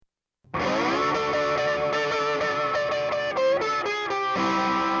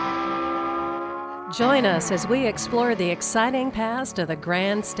Join us as we explore the exciting past of the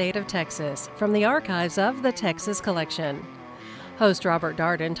grand state of Texas from the archives of the Texas Collection. Host Robert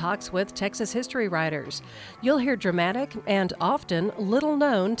Darden talks with Texas history writers. You'll hear dramatic and often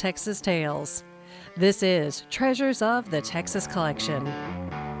little-known Texas tales. This is Treasures of the Texas Collection.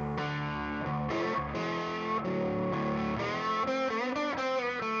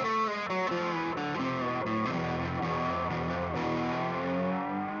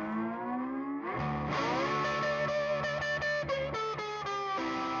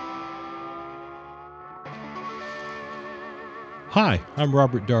 Hi, I'm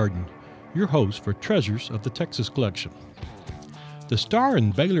Robert Darden, your host for Treasures of the Texas Collection. The star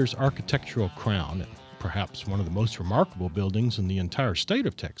in Baylor's architectural crown, and perhaps one of the most remarkable buildings in the entire state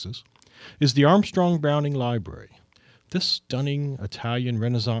of Texas, is the Armstrong Browning Library. This stunning Italian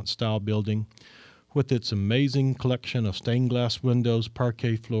Renaissance-style building, with its amazing collection of stained glass windows,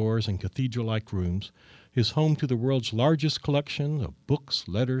 parquet floors, and cathedral-like rooms, is home to the world's largest collection of books,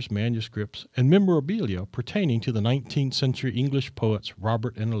 letters, manuscripts, and memorabilia pertaining to the 19th century English poets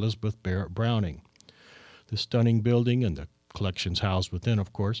Robert and Elizabeth Barrett Browning. The stunning building and the collections housed within,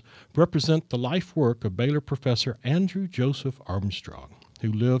 of course, represent the life work of Baylor professor Andrew Joseph Armstrong,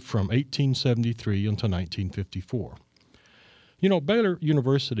 who lived from 1873 until 1954. You know, Baylor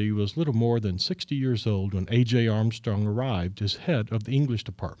University was little more than 60 years old when A.J. Armstrong arrived as head of the English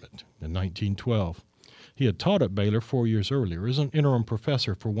department in 1912. He had taught at Baylor 4 years earlier as an interim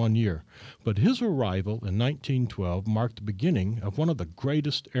professor for 1 year, but his arrival in 1912 marked the beginning of one of the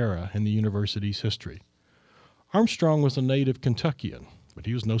greatest era in the university's history. Armstrong was a native Kentuckian, but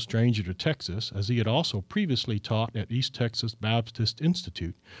he was no stranger to Texas, as he had also previously taught at East Texas Baptist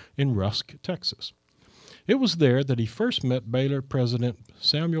Institute in Rusk, Texas. It was there that he first met Baylor President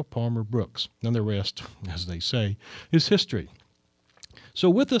Samuel Palmer Brooks, and the rest, as they say, is history. So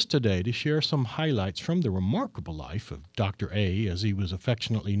with us today to share some highlights from the remarkable life of Dr. A, as he was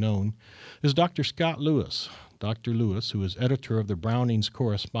affectionately known, is Dr. Scott Lewis. Dr. Lewis, who is editor of the Browning's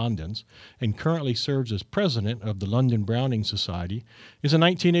Correspondence and currently serves as president of the London Browning Society, is a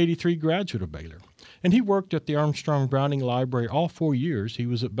 1983 graduate of Baylor. And he worked at the Armstrong Browning Library all 4 years he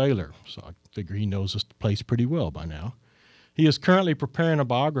was at Baylor, so I figure he knows this place pretty well by now. He is currently preparing a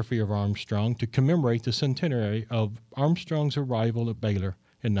biography of Armstrong to commemorate the centenary of Armstrong's arrival at Baylor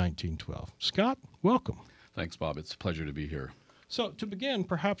in 1912. Scott, welcome. Thanks, Bob. It's a pleasure to be here. So, to begin,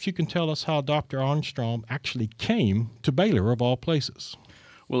 perhaps you can tell us how Dr. Armstrong actually came to Baylor, of all places.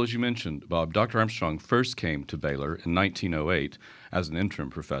 Well, as you mentioned, Bob, Dr. Armstrong first came to Baylor in 1908 as an interim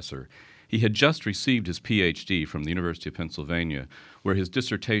professor. He had just received his Ph.D. from the University of Pennsylvania, where his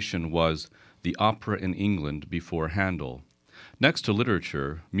dissertation was The Opera in England Before Handel. Next to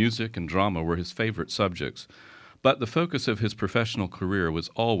literature, music and drama were his favorite subjects, but the focus of his professional career was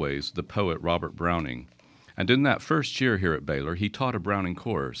always the poet Robert Browning. And in that first year here at Baylor, he taught a Browning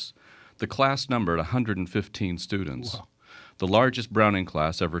course. The class numbered 115 students, wow, the largest Browning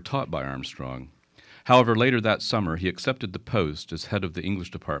class ever taught by Armstrong. However, later that summer, he accepted the post as head of the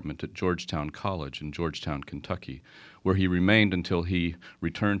English department at Georgetown College in Georgetown, Kentucky, where he remained until he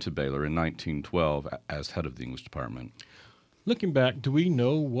returned to Baylor in 1912 as head of the English department. Looking back, do we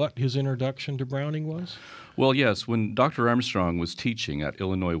know what his introduction to Browning was? Well, yes. When Dr. Armstrong was teaching at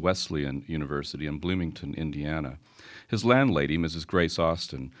Illinois Wesleyan University in Bloomington, Indiana, his landlady, Mrs. Grace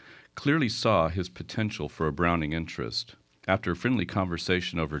Austin, clearly saw his potential for a Browning interest. After a friendly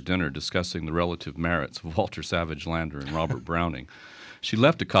conversation over dinner discussing the relative merits of Walter Savage Landor and Robert Browning, she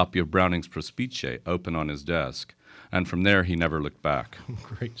left a copy of Browning's Prospice open on his desk, and from there he never looked back.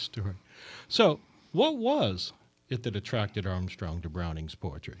 Great story. So, what was it that attracted Armstrong to Browning's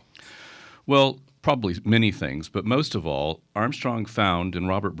poetry? Well, probably many things, but most of all, Armstrong found in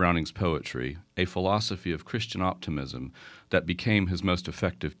Robert Browning's poetry a philosophy of Christian optimism that became his most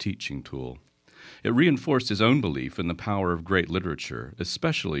effective teaching tool. It reinforced his own belief in the power of great literature,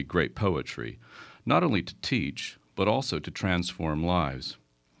 especially great poetry, not only to teach, but also to transform lives.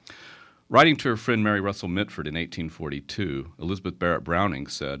 Writing to her friend Mary Russell Mitford in 1842, Elizabeth Barrett Browning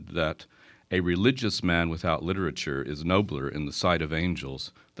said that a religious man without literature is nobler in the sight of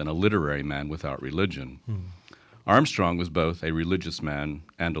angels than a literary man without religion. Armstrong was both a religious man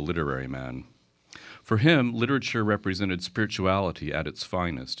and a literary man. For him, literature represented spirituality at its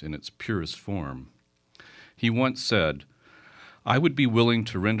finest, in its purest form. He once said, "I would be willing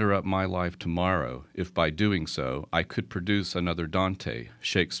to render up my life tomorrow if by doing so I could produce another Dante,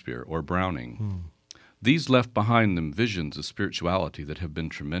 Shakespeare, or Browning." These left behind them visions of spirituality that have been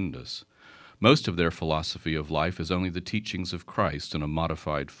tremendous. Most of their philosophy of life is only the teachings of Christ in a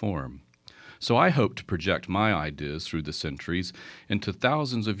modified form. So I hope to project my ideas through the centuries into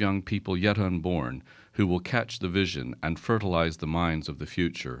thousands of young people yet unborn who will catch the vision and fertilize the minds of the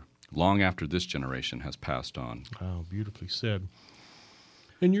future long after this generation has passed on. Oh, beautifully said.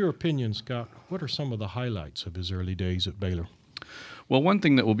 In your opinion, Scott, what are some of the highlights of his early days at Baylor? Well, one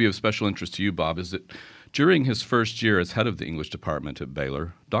thing that will be of special interest to you, Bob, is that during his first year as head of the English department at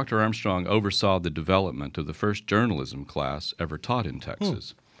Baylor, Dr. Armstrong oversaw the development of the first journalism class ever taught in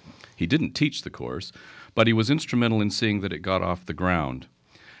Texas. He didn't teach the course, but he was instrumental in seeing that it got off the ground.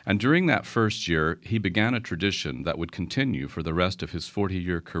 And during that first year, he began a tradition that would continue for the rest of his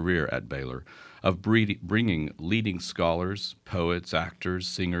 40-year career at Baylor of bringing leading scholars, poets, actors,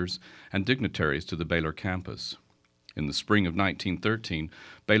 singers, and dignitaries to the Baylor campus. In the spring of 1913,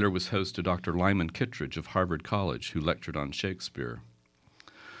 Baylor was host to Dr. Lyman Kittredge of Harvard College, who lectured on Shakespeare.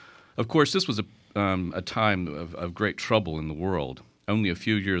 Of course, this was a time of great trouble in the world. Only a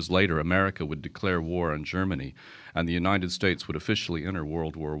few years later, America would declare war on Germany, and the United States would officially enter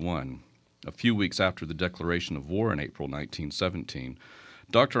World War I. A few weeks after the declaration of war in April 1917,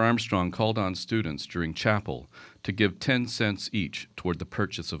 Dr. Armstrong called on students during chapel to give 10 cents each toward the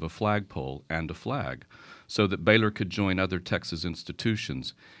purchase of a flagpole and a flag, so that Baylor could join other Texas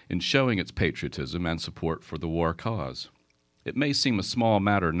institutions in showing its patriotism and support for the war cause. It may seem a small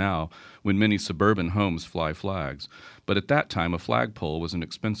matter now when many suburban homes fly flags, but at that time a flagpole was an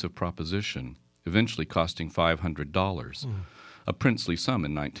expensive proposition, eventually costing $500, a princely sum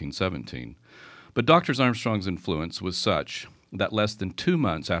in 1917. But Dr. Armstrong's influence was such that less than 2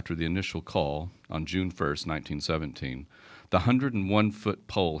 months after the initial call, on June 1st, 1917, the 101-foot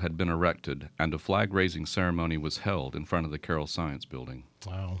pole had been erected and a flag-raising ceremony was held in front of the Carroll Science Building.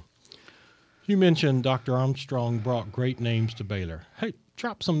 Wow. You mentioned Dr. Armstrong brought great names to Baylor. Hey,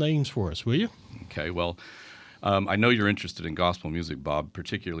 drop some names for us, will you? Okay, well, I know you're interested in gospel music, Bob,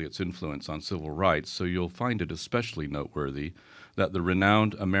 particularly its influence on civil rights, so you'll find it especially noteworthy that the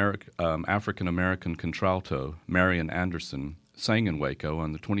renowned African-American contralto, Marian Anderson, sang in Waco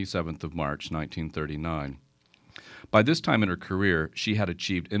on the 27th of March, 1939. By this time in her career, she had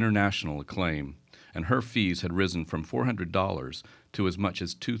achieved international acclaim, and her fees had risen from $400 to as much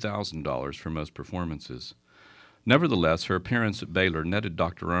as $2,000 for most performances. Nevertheless, her appearance at Baylor netted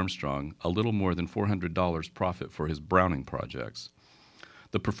Dr. Armstrong a little more than $400 profit for his Browning projects.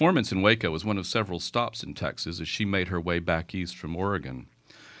 The performance in Waco was one of several stops in Texas as she made her way back east from Oregon.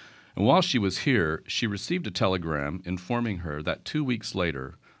 And while she was here, she received a telegram informing her that 2 weeks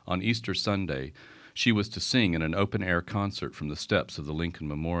later, on Easter Sunday, she was to sing in an open-air concert from the steps of the Lincoln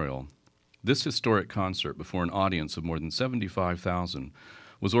Memorial. This historic concert before an audience of more than 75,000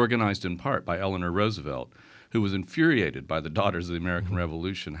 was organized in part by Eleanor Roosevelt, who was infuriated by the Daughters of the American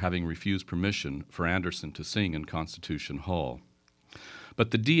Revolution having refused permission for Anderson to sing in Constitution Hall.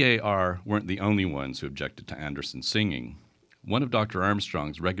 But the DAR weren't the only ones who objected to Anderson singing. One of Dr.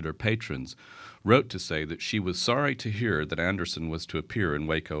 Armstrong's regular patrons wrote to say that she was sorry to hear that Anderson was to appear in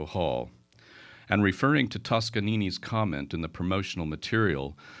Waco Hall. And referring to Toscanini's comment in the promotional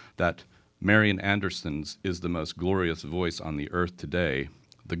material that Marian Anderson's is the most glorious voice on the earth today,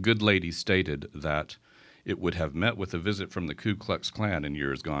 the good lady stated that it would have met with a visit from the Ku Klux Klan in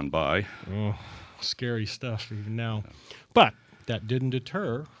years gone by. Oh, scary stuff even now. But that didn't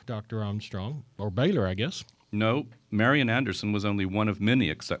deter Dr. Armstrong, or Baylor, I guess. No, Marian Anderson was only one of many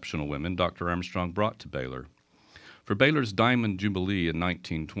exceptional women Dr. Armstrong brought to Baylor. For Baylor's Diamond Jubilee in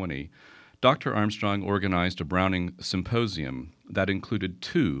 1920, Dr. Armstrong organized a Browning symposium that included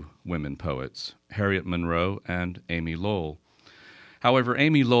 2 women poets, Harriet Monroe and Amy Lowell. However,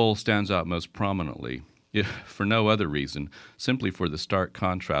 Amy Lowell stands out most prominently, if for no other reason, simply for the stark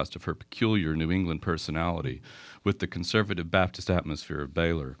contrast of her peculiar New England personality with the conservative Baptist atmosphere of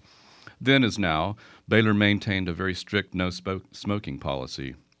Baylor. Then as now, Baylor maintained a very strict no-smoking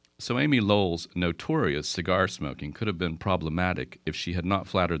policy. So Amy Lowell's notorious cigar smoking could have been problematic if she had not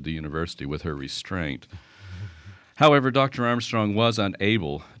flattered the university with her restraint. However, Dr. Armstrong was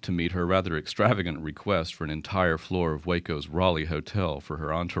unable to meet her rather extravagant request for an entire floor of Waco's Raleigh Hotel for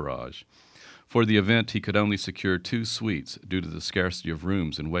her entourage. For the event, he could only secure 2 suites due to the scarcity of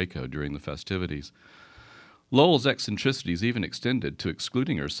rooms in Waco during the festivities. Lowell's eccentricities even extended to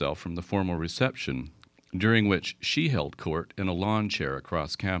excluding herself from the formal reception, during which she held court in a lawn chair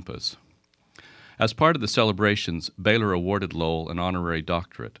across campus. As part of the celebrations, Baylor awarded Lowell an honorary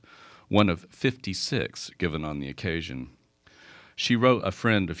doctorate, one of 56 given on the occasion. She wrote a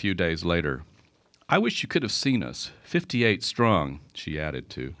friend a few days later, "I wish you could have seen us, 58 strong," she added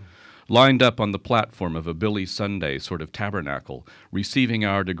to. lined up on the platform of a Billy Sunday sort of tabernacle, receiving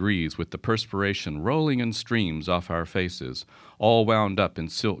our degrees with the perspiration rolling in streams off our faces, all wound up in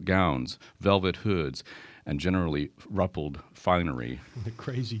silk gowns, velvet hoods, and generally ruffled finery. The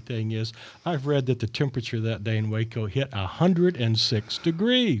crazy thing is, I've read that the temperature that day in Waco hit 106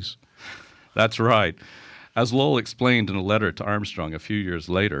 degrees. That's right. As Lowell explained in a letter to Armstrong a few years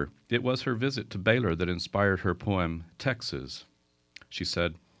later, it was her visit to Baylor that inspired her poem, Texas. She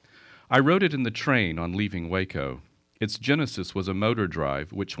said, "I wrote it in the train on leaving Waco. Its genesis was a motor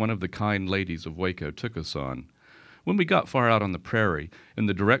drive which one of the kind ladies of Waco took us on. When we got far out on the prairie, in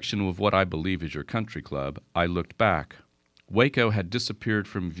the direction of what I believe is your country club, I looked back. Waco had disappeared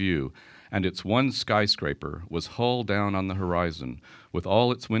from view, and its one skyscraper was hull down on the horizon, with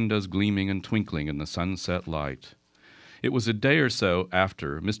all its windows gleaming and twinkling in the sunset light. It was a day or so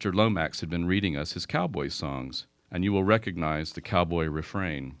after Mr. Lomax had been reading us his cowboy songs, and you will recognize the cowboy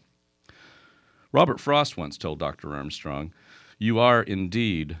refrain. Robert Frost once told Dr. Armstrong, 'You are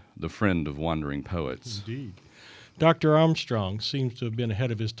indeed the friend of wandering poets.'" Indeed. Dr. Armstrong seems to have been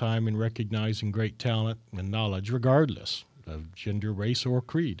ahead of his time in recognizing great talent and knowledge regardless of gender, race, or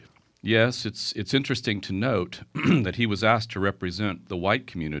creed. Yes, it's interesting to note that he was asked to represent the white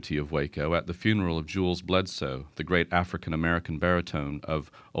community of Waco at the funeral of Jules Bledsoe, the great African-American baritone of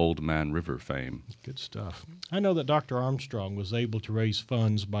Old Man River fame. Good stuff. I know that Dr. Armstrong was able to raise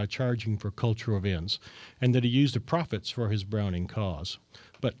funds by charging for cultural events, and that he used the profits for his Browning cause.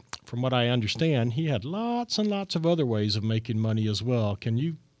 But from what I understand, he had lots and lots of other ways of making money as well. Can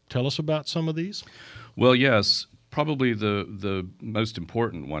you tell us about some of these? Well, yes. Probably the most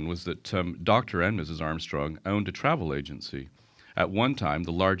important one was that Dr. and Mrs. Armstrong owned a travel agency, at one time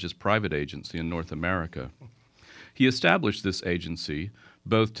the largest private agency in North America. He established this agency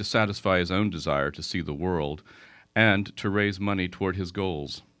both to satisfy his own desire to see the world and to raise money toward his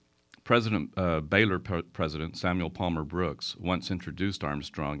goals. Baylor President Samuel Palmer Brooks once introduced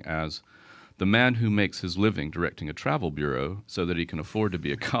Armstrong as the man who makes his living directing a travel bureau so that he can afford to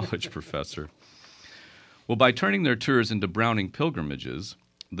be a college professor. Well, by turning their tours into Browning pilgrimages,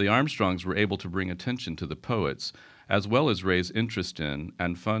 the Armstrongs were able to bring attention to the poets, as well as raise interest in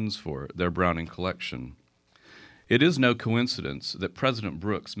and funds for their Browning collection. It is no coincidence that President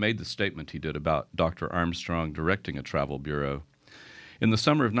Brooks made the statement he did about Dr. Armstrong directing a travel bureau. In the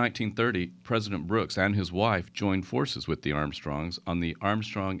summer of 1930, President Brooks and his wife joined forces with the Armstrongs on the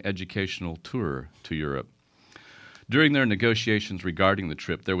Armstrong Educational Tour to Europe. During their negotiations regarding the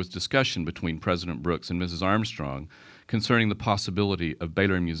trip, there was discussion between President Brooks and Mrs. Armstrong concerning the possibility of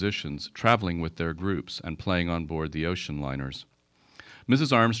Baylor musicians traveling with their groups and playing on board the ocean liners.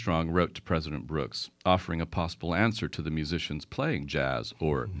 Mrs. Armstrong wrote to President Brooks, offering a possible answer to the musicians playing jazz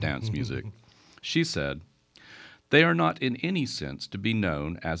or dance music. She said, "They are not in any sense to be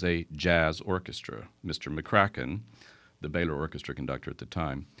known as a jazz orchestra. Mr. McCracken, the Baylor orchestra conductor at the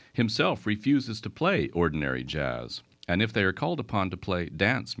time, himself refuses to play ordinary jazz, and if they are called upon to play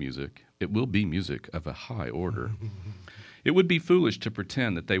dance music, it will be music of a high order. It would be foolish to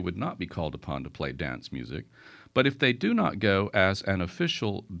pretend that they would not be called upon to play dance music, but if they do not go as an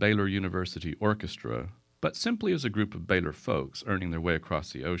official Baylor University orchestra, but simply as a group of Baylor folks earning their way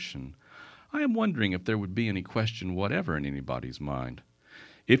across the ocean, I am wondering if there would be any question whatever in anybody's mind.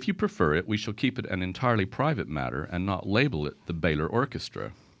 If you prefer it, we shall keep it an entirely private matter and not label it the Baylor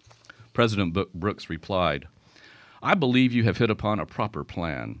Orchestra." President Brooks replied, "I believe you have hit upon a proper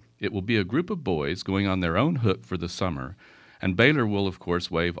plan. It will be a group of boys going on their own hook for the summer, and Baylor will, of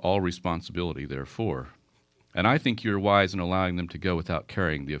course, waive all responsibility therefor. And I think you are wise in allowing them to go without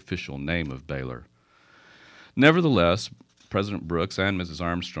carrying the official name of Baylor." Nevertheless, President Brooks and Mrs.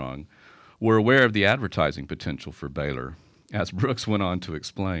 Armstrong were aware of the advertising potential for Baylor, as Brooks went on to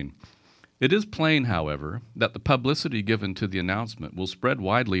explain. "It is plain, however, that the publicity given to the announcement will spread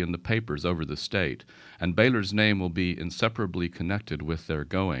widely in the papers over the state, and Baylor's name will be inseparably connected with their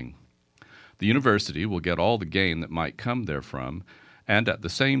going. The university will get all the gain that might come therefrom, and at the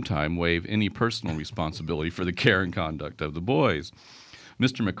same time waive any personal responsibility for the care and conduct of the boys.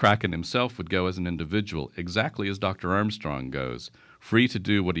 Mr. McCracken himself would go as an individual, exactly as Dr. Armstrong goes, free to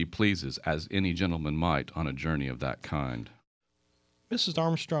do what he pleases, as any gentleman might on a journey of that kind." Mrs.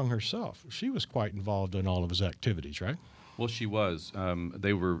 Armstrong herself, she was quite involved in all of his activities, right? Well, she was.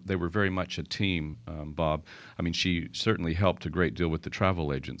 They were very much a team, Bob. I mean, she certainly helped a great deal with the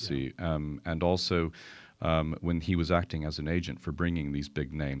travel agency, and also when he was acting as an agent for bringing these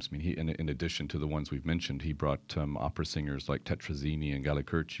big names. I mean, he, in addition to the ones we've mentioned, he brought opera singers like Tetrazzini and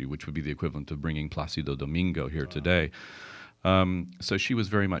Gallicurci, which would be the equivalent of bringing Placido Domingo here today. So she was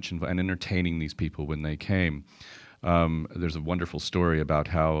very much involved in entertaining these people when they came. There's a wonderful story about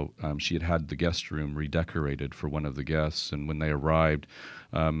how she had the guest room redecorated for one of the guests, and when they arrived,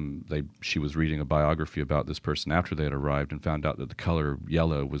 she was reading a biography about this person after they had arrived and found out that the color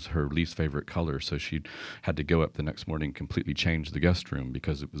yellow was her least favorite color, so she had to go up the next morning and completely change the guest room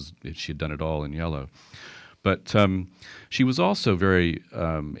because she had done it all in yellow. But she was also very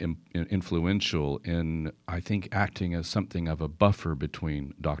influential in, I think, acting as something of a buffer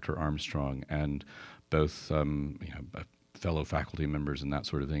between Dr. Armstrong and both fellow faculty members and that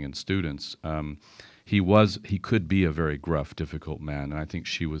sort of thing, and students. He could be a very gruff, difficult man, and I think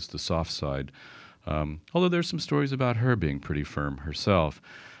she was the soft side. Although there's some stories about her being pretty firm herself.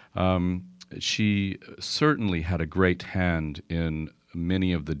 She certainly had a great hand in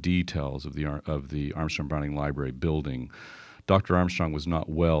many of the details of the Armstrong Browning Library building. Dr. Armstrong was not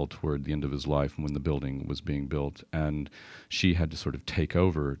well toward the end of his life when the building was being built, and she had to sort of take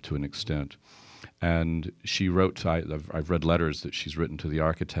over to an extent. And she wrote, I've read letters that she's written to the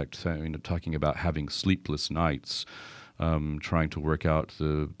architect talking about having sleepless nights, trying to work out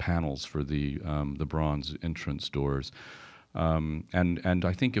the panels for the bronze entrance doors. And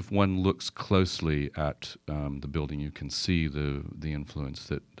I think if one looks closely at the building, you can see the influence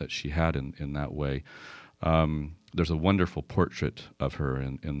that she had in that way. There's a wonderful portrait of her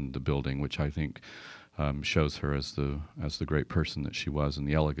in the building, which I think shows her as the great person that she was, and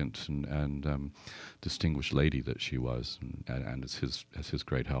the elegant and distinguished lady that she was, and as his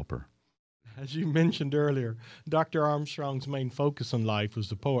great helper. As you mentioned earlier, Dr. Armstrong's main focus in life was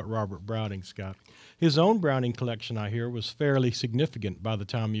the poet Robert Browning, Scott. His own Browning collection, I hear, was fairly significant by the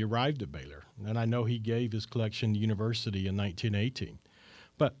time he arrived at Baylor, and I know he gave his collection to university in 1918.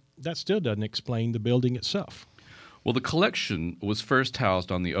 But that still doesn't explain the building itself. Well, the collection was first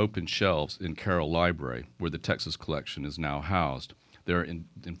housed on the open shelves in Carroll Library, where the Texas collection is now housed.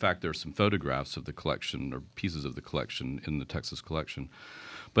 In fact, there are some photographs of the collection, or pieces of the collection, in the Texas collection.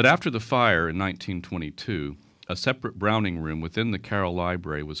 But after the fire in 1922, a separate Browning room within the Carroll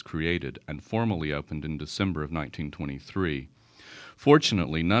Library was created and formally opened in December of 1923.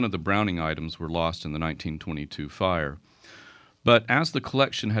 Fortunately, none of the Browning items were lost in the 1922 fire. But as the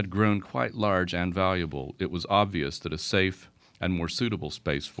collection had grown quite large and valuable, it was obvious that a safe and more suitable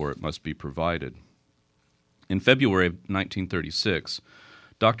space for it must be provided. In February of 1936,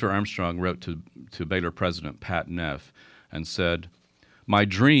 Dr. Armstrong wrote to Baylor President Pat Neff and said, "My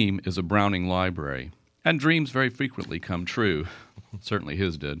dream is a Browning library, and dreams very frequently come true." Certainly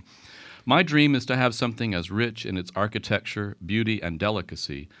his did. "My dream is to have something as rich in its architecture, beauty, and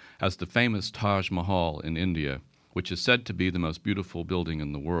delicacy as the famous Taj Mahal in India, which is said to be the most beautiful building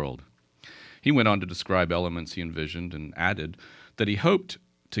in the world." He went on to describe elements he envisioned and added that he hoped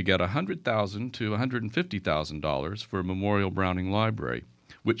to get $100,000 to $150,000 for a Memorial Browning Library,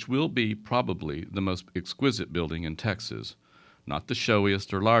 which will be probably the most exquisite building in Texas. Not the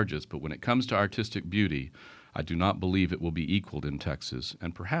showiest or largest, but when it comes to artistic beauty, I do not believe it will be equaled in Texas,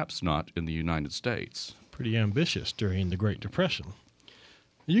 and perhaps not in the United States. Pretty ambitious during the Great Depression.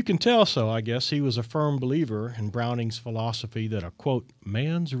 You can tell so, I guess. He was a firm believer in Browning's philosophy that a, quote,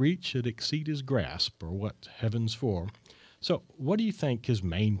 man's reach should exceed his grasp, or what heaven's for. So what do you think his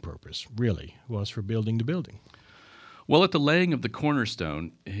main purpose, really, was for building the building? Well, at the laying of the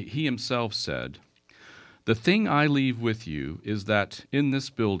cornerstone, he himself said, "The thing I leave with you is that in this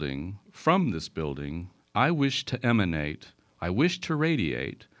building, from this building, I wish to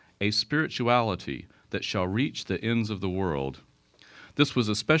radiate a spirituality that shall reach the ends of the world." This was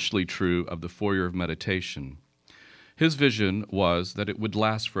especially true of the foyer of meditation. His vision was that it would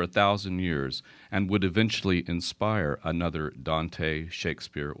last for 1,000 years and would eventually inspire another Dante,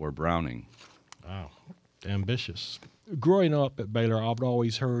 Shakespeare, or Browning. Wow, ambitious. Growing up at Baylor, I've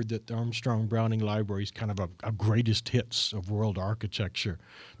always heard that the Armstrong Browning Library is kind of a greatest hits of world architecture.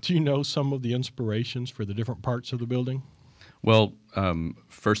 Do you know some of the inspirations for the different parts of the building? Well,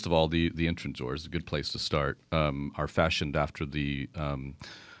 first of all, the entrance doors, a good place to start, are fashioned after the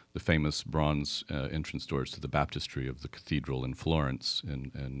famous bronze entrance doors to the baptistry of the cathedral in Florence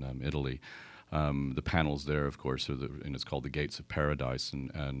in Italy. The panels there, of course, and it's called the Gates of Paradise,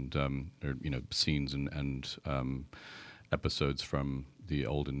 and scenes and episodes from the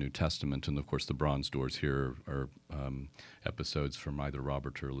Old and New Testament, and of course the bronze doors here are episodes from either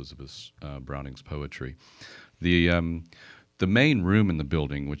Robert or Elizabeth Browning's poetry. The main room in the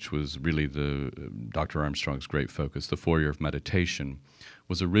building, which was really Dr. Armstrong's great focus, the foyer of meditation,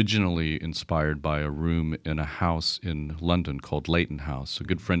 was originally inspired by a room in a house in London called Leighton House. A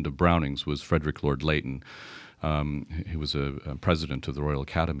good friend of Browning's was Frederick Lord Leighton. He was a president of the Royal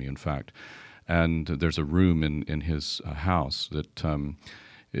Academy, in fact. And there's a room in his house that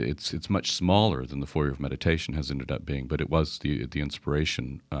it's much smaller than the foyer of meditation has ended up being, but it was the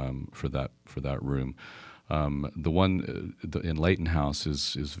inspiration for that room. The one in Leighton House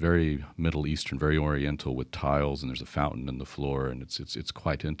is very Middle Eastern, very Oriental, with tiles, and there's a fountain in the floor, and it's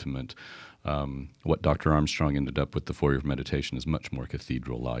quite intimate. What Dr. Armstrong ended up with the foyer of meditation is much more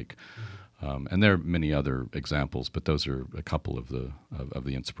cathedral-like. And there are many other examples, but those are a couple of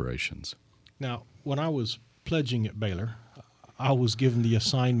the inspirations. Now, when I was pledging at Baylor, I was given the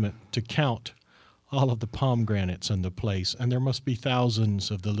assignment to count all of the pomegranates in the place, and there must be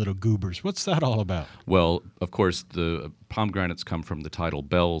thousands of the little goobers. What's that all about? Well, of course, the pomegranates come from the title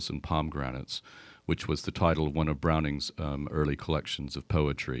Bells and Pomegranates, which was the title of one of Browning's early collections of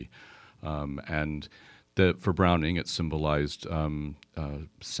poetry. And for Browning, it symbolized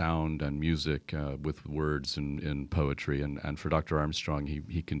sound and music with words in poetry, and for Dr. Armstrong,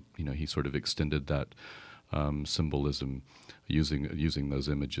 he sort of extended that symbolism using those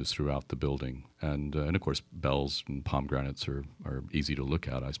images throughout the building, and of course, bells and pomegranates are easy to look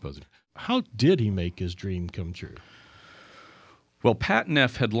at, I suppose. How did he make his dream come true? Well, Pat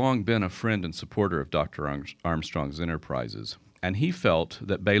Neff had long been a friend and supporter of Dr. Armstrong's enterprises, and he felt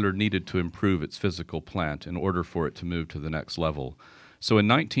that Baylor needed to improve its physical plant in order for it to move to the next level. So in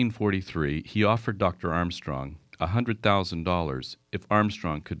 1943, he offered Dr. Armstrong $100,000 if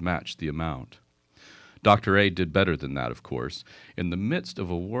Armstrong could match the amount. Dr. A did better than that, of course. In the midst of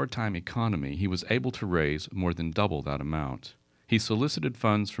a wartime economy, he was able to raise more than double that amount. He solicited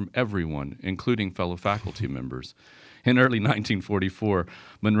funds from everyone, including fellow faculty members. In early 1944,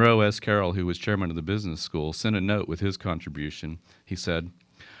 Monroe S. Carroll, who was chairman of the business school, sent a note with his contribution. He said,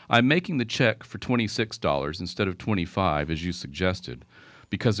 "I'm making the check for $26 instead of $25, as you suggested,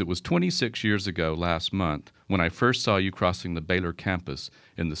 because it was 26 years ago last month when I first saw you crossing the Baylor campus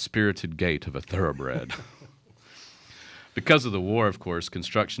in the spirited gait of a thoroughbred." Because of the war, of course,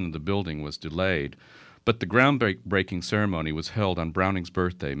 construction of the building was delayed, but the groundbreaking ceremony was held on Browning's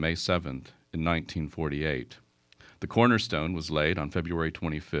birthday, May 7th, in 1948. The cornerstone was laid on February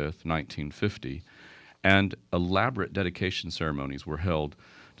 25th, 1950, and elaborate dedication ceremonies were held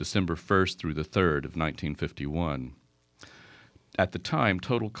December 1st through the 3rd of 1951. At the time,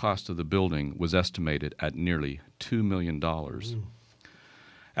 total cost of the building was estimated at nearly $2 million.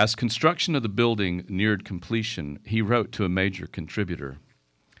 As construction of the building neared completion, he wrote to a major contributor,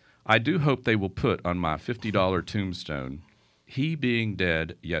 "I do hope they will put on my $50 tombstone, 'He being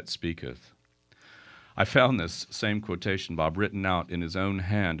dead yet speaketh.'" I found this same quotation, Bob, written out in his own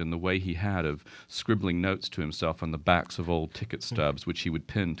hand in the way he had of scribbling notes to himself on the backs of old ticket stubs, which he would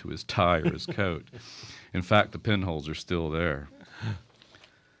pin to his tie or his coat. In fact, the pinholes are still there.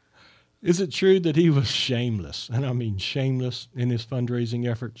 Is it true that he was shameless, and I mean shameless, in his fundraising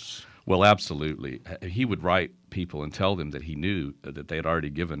efforts? Well, absolutely. He would write people and tell them that he knew that they had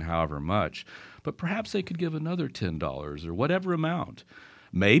already given however much, but perhaps they could give another $10 or whatever amount.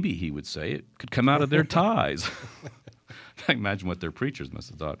 Maybe, he would say, it could come out of their ties. I imagine what their preachers must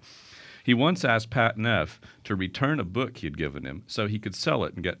have thought. He once asked Pat Neff to return a book he had given him so he could sell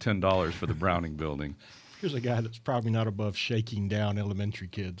it and get $10 for the Browning building. Here's a guy that's probably not above shaking down elementary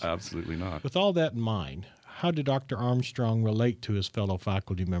kids. Absolutely not. With all that in mind, how did Dr. Armstrong relate to his fellow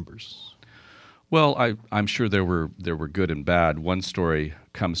faculty members? Well, I'm sure there were good and bad. One story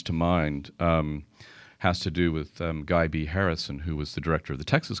comes to mind, has to do with Guy B. Harrison, who was the director of the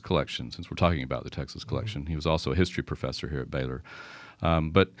Texas Collection, since we're talking about the Texas Collection. He was also a history professor here at Baylor.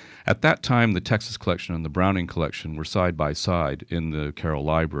 But at that time, the Texas Collection and the Browning Collection were side by side in the Carroll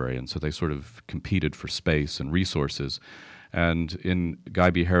Library, and so they sort of competed for space and resources. And in Guy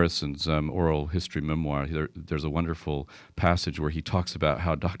B. Harrison's oral history memoir, there's a wonderful passage where he talks about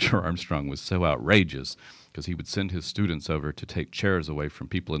how Dr. Armstrong was so outrageous because he would send his students over to take chairs away from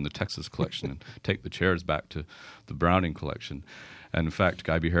people in the Texas Collection and take the chairs back to the Browning Collection. And in fact,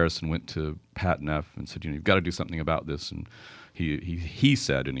 Guy B. Harrison went to Pat Neff and said, you've got to do something about this. And he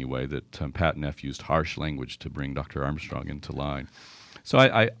said, anyway, that Pat Neff used harsh language to bring Dr. Armstrong into line. So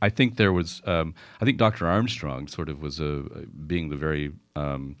I think there was, I think Dr. Armstrong sort of was being the very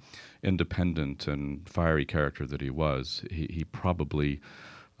independent and fiery character that he was. He probably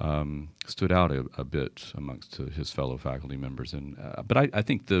stood out a bit amongst his fellow faculty members. But I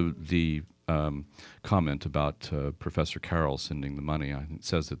think the comment about Professor Carroll sending the money, I think,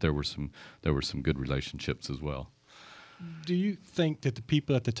 says that there were some good relationships as well. Do you think that the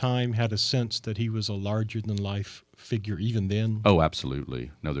people at the time had a sense that he was a larger-than-life figure even then? Oh, absolutely.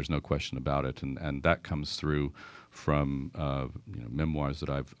 No, there's no question about it, and that comes through from memoirs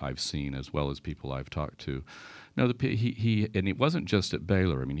that I've seen as well as people I've talked to. No, he and it wasn't just at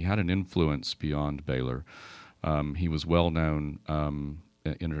Baylor. I mean, he had an influence beyond Baylor. He was well known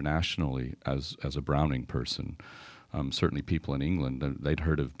internationally as a Browning person. Certainly, people in England, they'd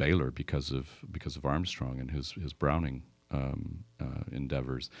heard of Baylor because of Armstrong and his Browning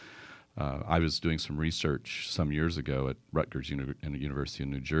endeavors. I was doing some research some years ago at Rutgers University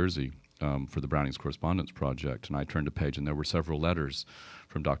in New Jersey for the Browning's Correspondence Project, and I turned a page, and there were several letters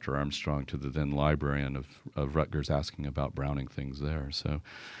from Dr. Armstrong to the then librarian of Rutgers asking about Browning things there. So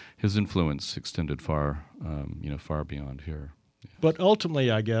his influence extended far beyond here. But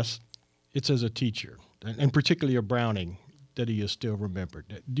ultimately, I guess, it's as a teacher, and particularly a Browning, that he is still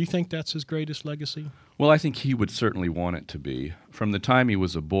remembered. Do you think that's his greatest legacy? Well, I think he would certainly want it to be. From the time he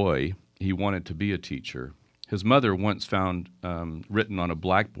was a boy, he wanted to be a teacher. His mother once found written on a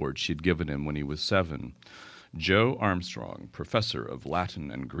blackboard she'd given him when he was 7, Joe Armstrong, professor of Latin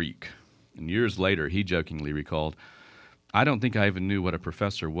and Greek. And years later, he jokingly recalled, I don't think I even knew what a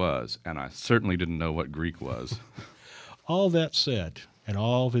professor was, and I certainly didn't know what Greek was. All that said, and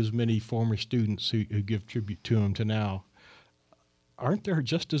all of his many former students who give tribute to him to now, aren't there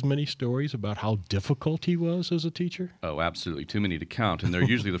just as many stories about how difficult he was as a teacher? Oh, absolutely. Too many to count, and they're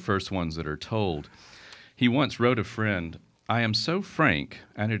usually the first ones that are told. He once wrote a friend, I am so frank,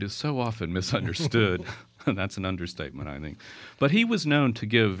 and it is so often misunderstood. That's an understatement, I think. But he was known to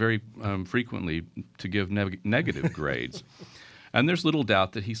give very frequently to give negative grades. And there's little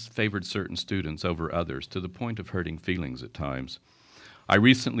doubt that he favored certain students over others to the point of hurting feelings at times. I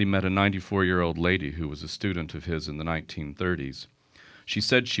recently met a 94-year-old lady who was a student of his in the 1930s. She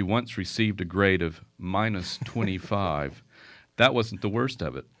said she once received a grade of minus 25. That wasn't the worst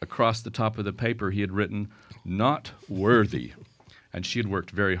of it. Across the top of the paper, he had written, not worthy. And she had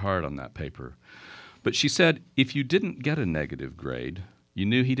worked very hard on that paper. But she said, if you didn't get a negative grade, you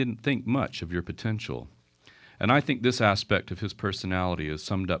knew he didn't think much of your potential. And I think this aspect of his personality is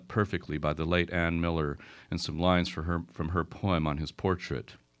summed up perfectly by the late Anne Miller in some lines from her poem on his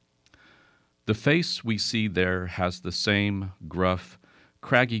portrait. The face we see there has the same gruff,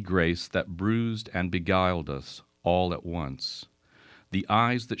 craggy grace that bruised and beguiled us all at once. The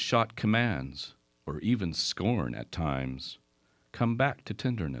eyes that shot commands, or even scorn at times, come back to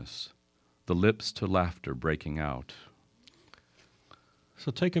tenderness, the lips to laughter breaking out.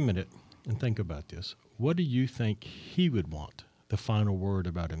 So take a minute and think about this. What do you think he would want the final word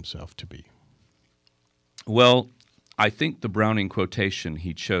about himself to be? Well, I think the Browning quotation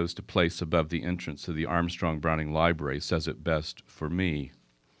he chose to place above the entrance to the Armstrong Browning Library says it best for me.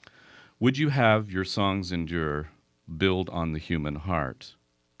 Would you have your songs endure, build on the human heart?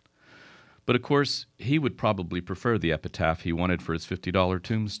 But of course, he would probably prefer the epitaph he wanted for his $50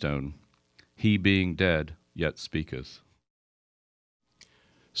 tombstone. He being dead, yet speaketh.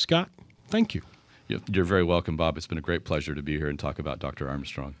 Scott, thank you. You're very welcome, Bob. It's been a great pleasure to be here and talk about Dr.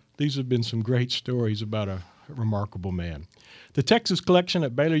 Armstrong. These have been some great stories about a remarkable man. The Texas Collection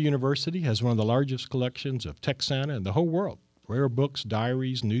at Baylor University has one of the largest collections of Texana in the whole world. Rare books,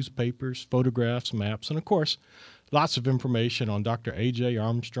 diaries, newspapers, photographs, maps, and of course, lots of information on Dr. A.J.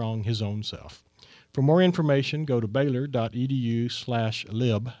 Armstrong, his own self. For more information, go to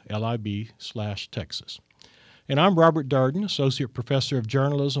baylor.edu/lib/Texas. And I'm Robert Darden, Associate Professor of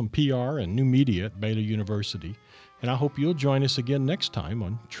Journalism, PR, and New Media at Baylor University, and I hope you'll join us again next time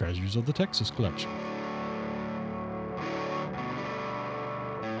on Treasures of the Texas Collection.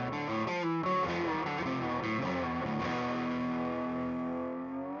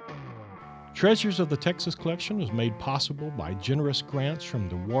 Treasures of the Texas Collection is made possible by generous grants from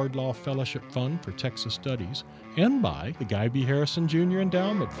the Wardlaw Fellowship Fund for Texas Studies and by the Guy B. Harrison Jr.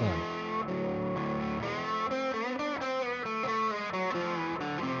 Endowment Fund.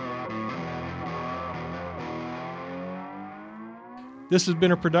 This has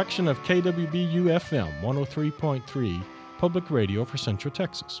been a production of KWBU-FM 103.3, Public Radio for Central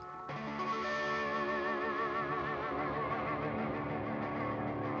Texas.